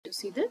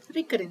see the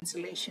recurrence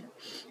relation.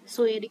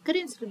 So a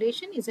recurrence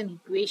relation is an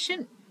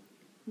equation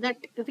that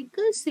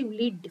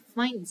recursively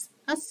defines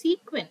a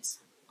sequence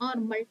or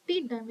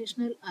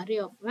multi-dimensional array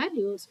of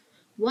values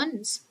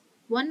once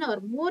one or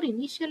more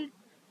initial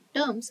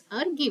terms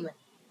are given.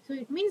 So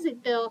it means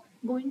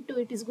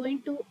it is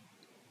going to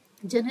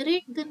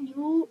generate the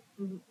new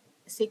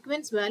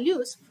sequence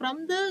values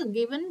from the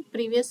given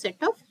previous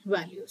set of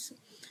values.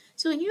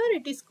 So here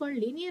it is called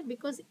linear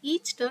because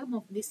each term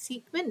of this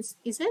sequence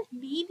is a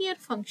linear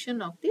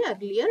function of the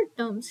earlier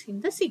terms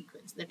in the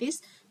sequence. That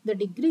is, the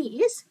degree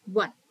is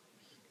 1.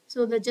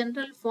 So the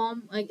general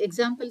form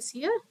examples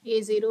here,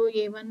 A0,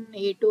 A1,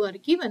 A2 are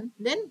given.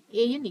 Then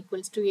An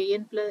equals to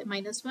An plus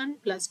minus 1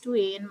 plus 2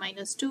 An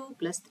minus 2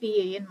 plus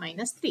 3 An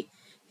minus 3.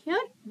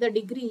 Here the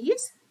degree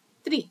is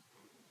 3.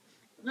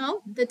 Now,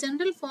 the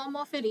general form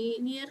of a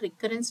linear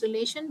recurrence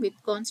relation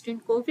with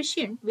constant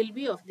coefficient will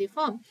be of the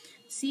form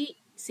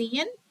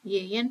Cn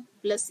An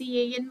plus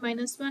Can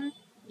minus 1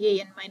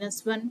 An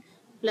minus 1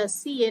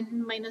 plus Cn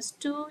minus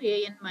 2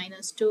 An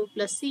minus 2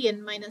 plus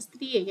Cn minus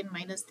 3 An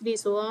minus 3,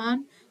 so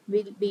on,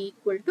 will be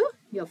equal to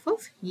f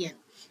of n.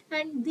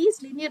 And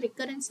these linear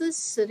recurrence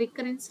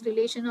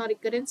relation or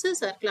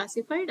recurrences are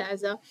classified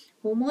as a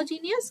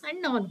homogeneous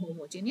and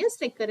non-homogeneous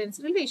recurrence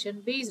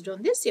relation based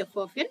on this f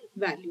of n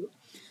value.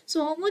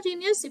 So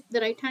homogeneous if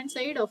the right hand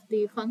side of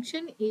the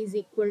function is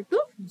equal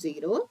to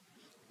 0,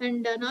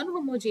 and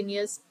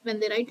non-homogeneous when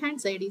the right hand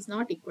side is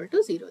not equal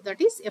to 0,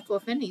 that is f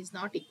of n is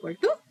not equal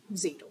to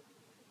 0.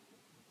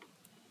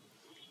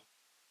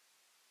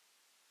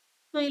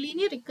 So a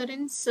linear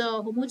recurrence,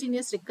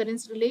 homogeneous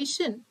recurrence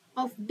relation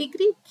of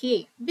degree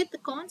k with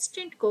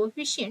constant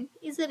coefficient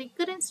is a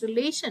recurrence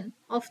relation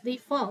of the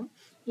form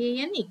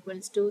An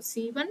equals to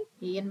C1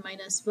 An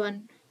minus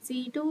 1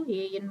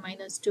 C2 An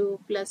minus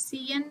 2 plus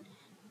Cn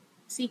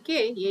Ck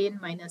An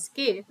minus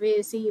k, where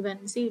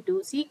C1,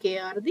 C2,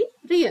 Ck are the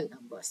real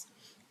numbers,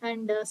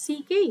 and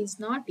Ck is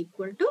not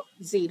equal to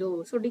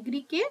 0. So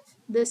degree k,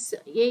 this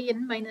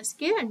An minus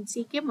k and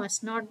Ck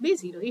must not be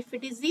 0. If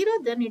it is 0,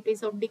 then it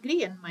is of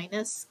degree n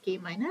minus k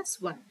minus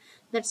 1.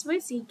 That's why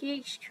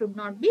Ck should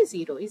not be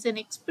 0. Is an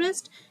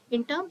expressed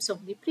in terms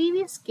of the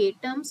previous k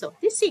terms of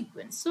the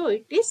sequence. So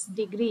it is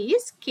degree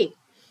is k.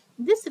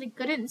 This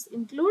recurrence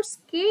includes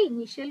k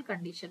initial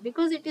condition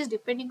because it is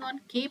depending on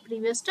k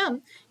previous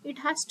term. It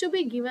has to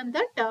be given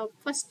that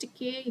first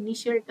k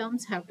initial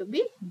terms have to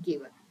be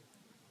given,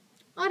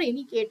 or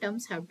any k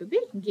terms have to be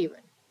given.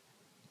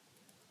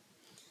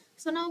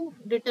 So now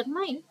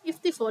determine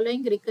if the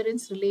following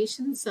recurrence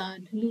relations are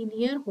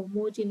linear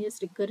homogeneous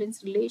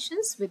recurrence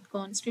relations with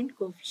constant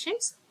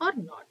coefficients or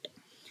not.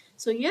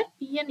 So here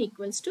Pn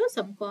equals to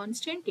some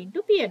constant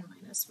into Pn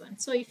minus 1.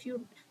 So if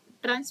you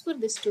transfer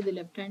this to the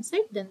left hand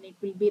side, then it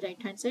will be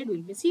right hand side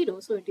will be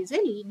 0. So it is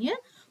a linear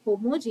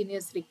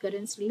homogeneous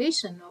recurrence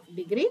relation of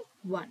degree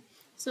 1.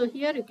 So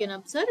here you can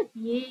observe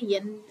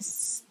An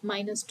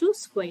minus 2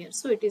 square.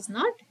 So it is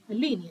not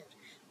linear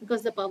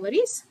because the power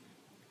is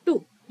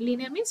 2.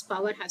 Linear means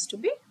power has to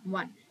be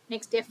 1.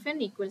 Next,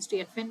 Fn equals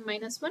to Fn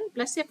minus 1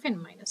 plus Fn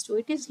minus 2.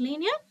 It is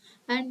linear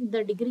and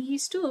the degree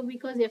is 2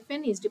 because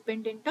Fn is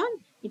dependent on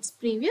its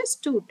previous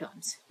 2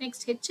 terms.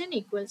 Next, Hn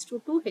equals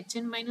to 2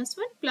 Hn minus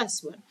 1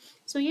 plus 1.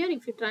 So here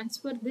if you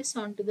transfer this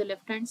onto the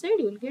left hand side,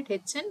 you will get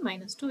Hn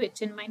minus 2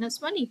 Hn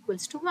minus 1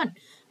 equals to 1.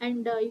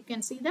 And you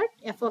can see that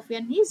f of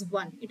n is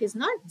 1. It is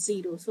not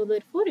 0. So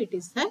therefore it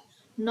is a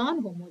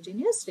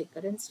non-homogeneous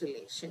recurrence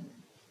relation.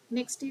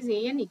 Next is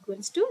An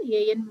equals to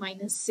An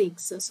minus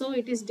 6. So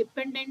it is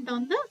dependent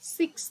on the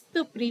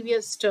 6th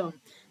previous term.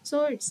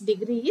 So its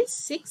degree is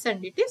 6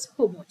 and it is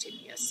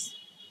homogeneous.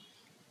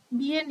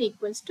 Bn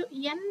equals to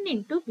n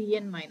into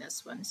Bn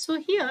minus 1.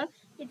 So here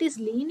it is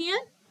linear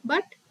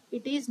but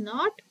it is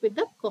not with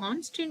the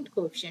constant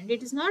coefficient.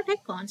 It is not a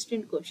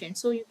constant coefficient.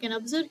 So you can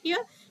observe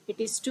here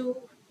it is 2,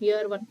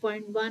 here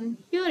 1.1,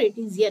 here it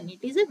is n.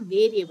 It is a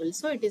variable.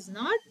 So it is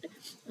not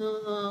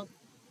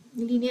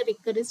linear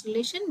recurrence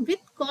relation with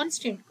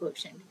constant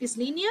coefficient. It is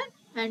linear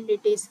and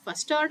it is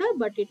first order,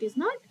 but it is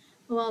not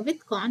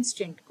with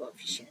constant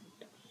coefficient.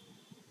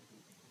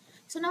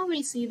 So now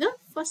we'll see the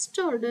first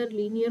order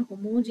linear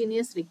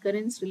homogeneous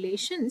recurrence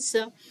relations,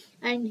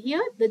 and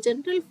here the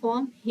general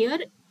form here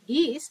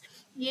is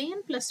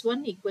An plus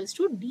 1 equals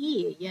to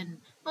Dan,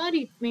 or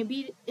it may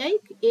be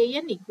like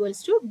An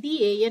equals to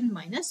Dan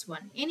minus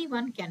 1. Any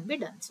one can be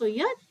done. So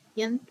here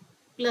n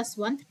plus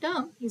 1th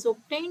term is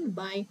obtained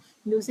by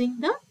using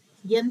the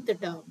nth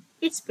term,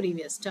 its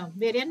previous term,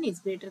 where n is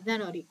greater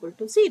than or equal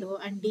to 0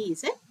 and d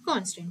is a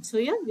constant. So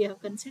here we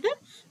have considered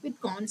with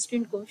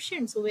constant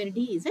coefficient, so where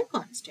d is a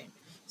constant.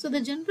 So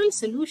the general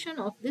solution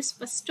of this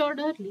first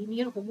order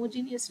linear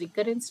homogeneous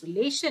recurrence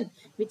relation,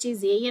 which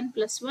is An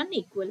plus 1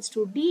 equals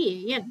to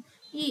Dan,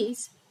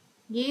 is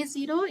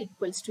A0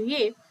 equals to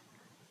A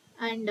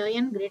and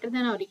n greater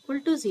than or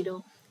equal to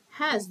 0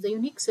 has the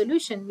unique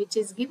solution, which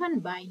is given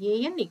by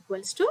An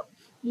equals to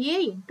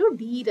A into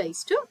d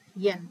raised to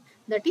n.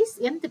 That is,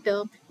 nth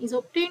term is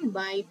obtained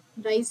by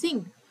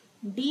raising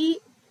d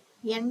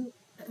n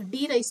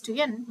d raised to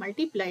n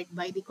multiplied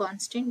by the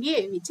constant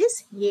a, which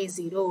is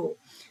a0.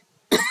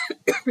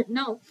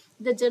 Now,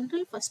 the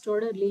general first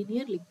order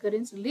linear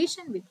recurrence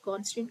relation with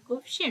constant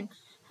coefficient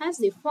has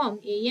the form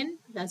an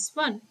plus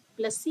 1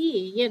 plus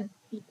can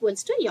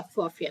equals to f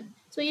of n.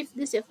 So, if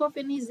this f of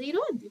n is 0,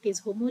 it is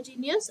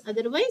homogeneous,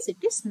 otherwise it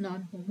is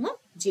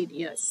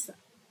non-homogeneous.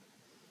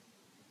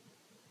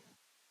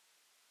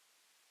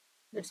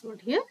 That's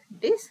what here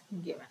it is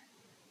given.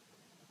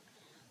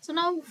 So,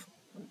 now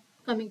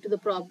coming to the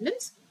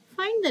problems,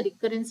 find the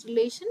recurrence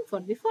relation for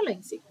the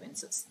following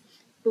sequences.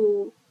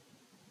 2,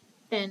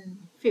 10,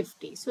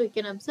 50. So you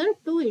can observe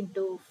 2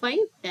 into 5,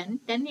 10,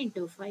 10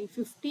 into 5,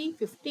 50,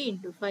 50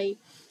 into 5,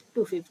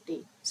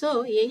 250.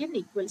 So an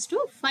equals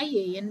to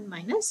 5an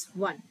minus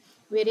 1,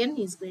 where n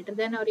is greater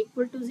than or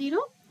equal to 0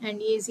 and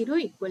a0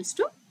 equals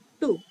to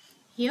 2.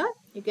 Here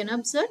you can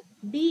observe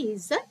d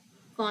is a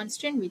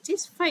constant, which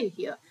is 5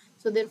 here.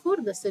 So therefore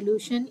the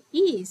solution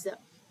is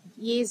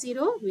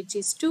a0, which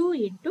is 2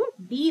 into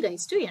d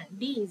raised to n.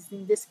 D is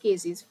in this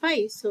case is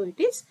 5, so it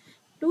is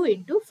 2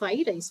 into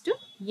 5 raised to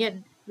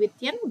n, with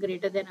n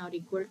greater than or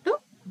equal to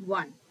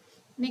 1.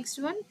 Next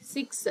one,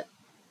 6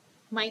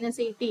 minus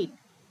 18,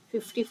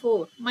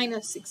 54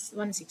 minus 6,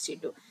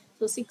 162.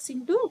 So 6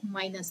 into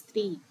minus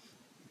 3,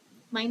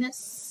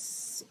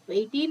 minus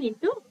 18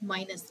 into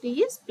minus 3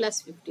 is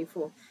plus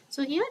 54.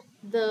 So here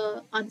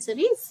the answer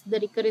is, the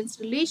recurrence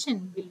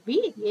relation will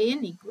be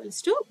an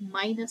equals to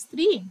minus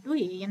 3 into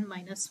an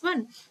minus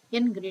 1,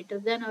 n greater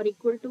than or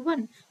equal to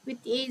 1,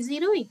 with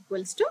a0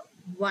 equals to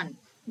 1.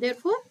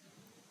 Therefore,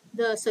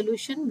 the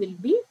solution will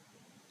be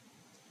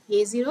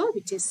a0,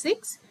 which is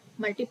 6,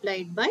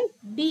 multiplied by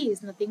d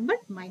is nothing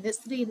but minus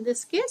 3 in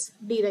this case,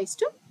 d raised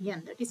to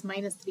n, that is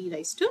minus 3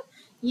 raised to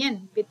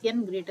n, with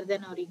n greater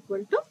than or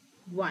equal to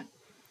 1.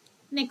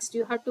 Next,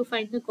 you have to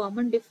find the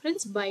common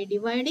difference by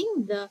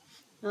dividing the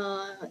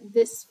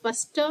this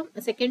first term,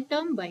 second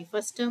term by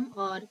first term,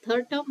 or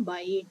third term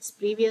by its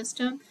previous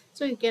term.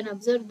 So you can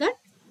observe that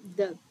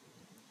the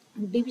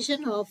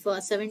division of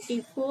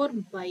 74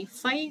 by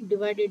 5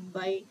 divided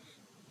by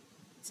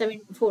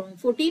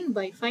 14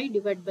 by 5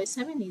 divided by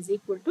 7 is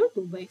equal to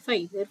 2 by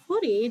 5. Therefore,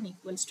 an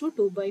equals to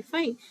 2 by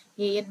 5,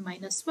 an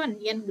minus 1,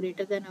 n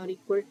greater than or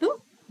equal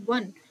to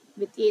 1,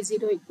 with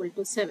a0 equal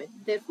to 7.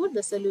 Therefore,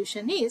 the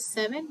solution is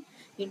 7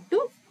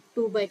 into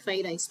 2 by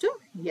 5 raised to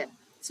n.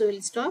 So, we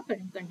will stop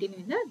and continue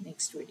in the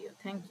next video.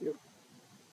 Thank you.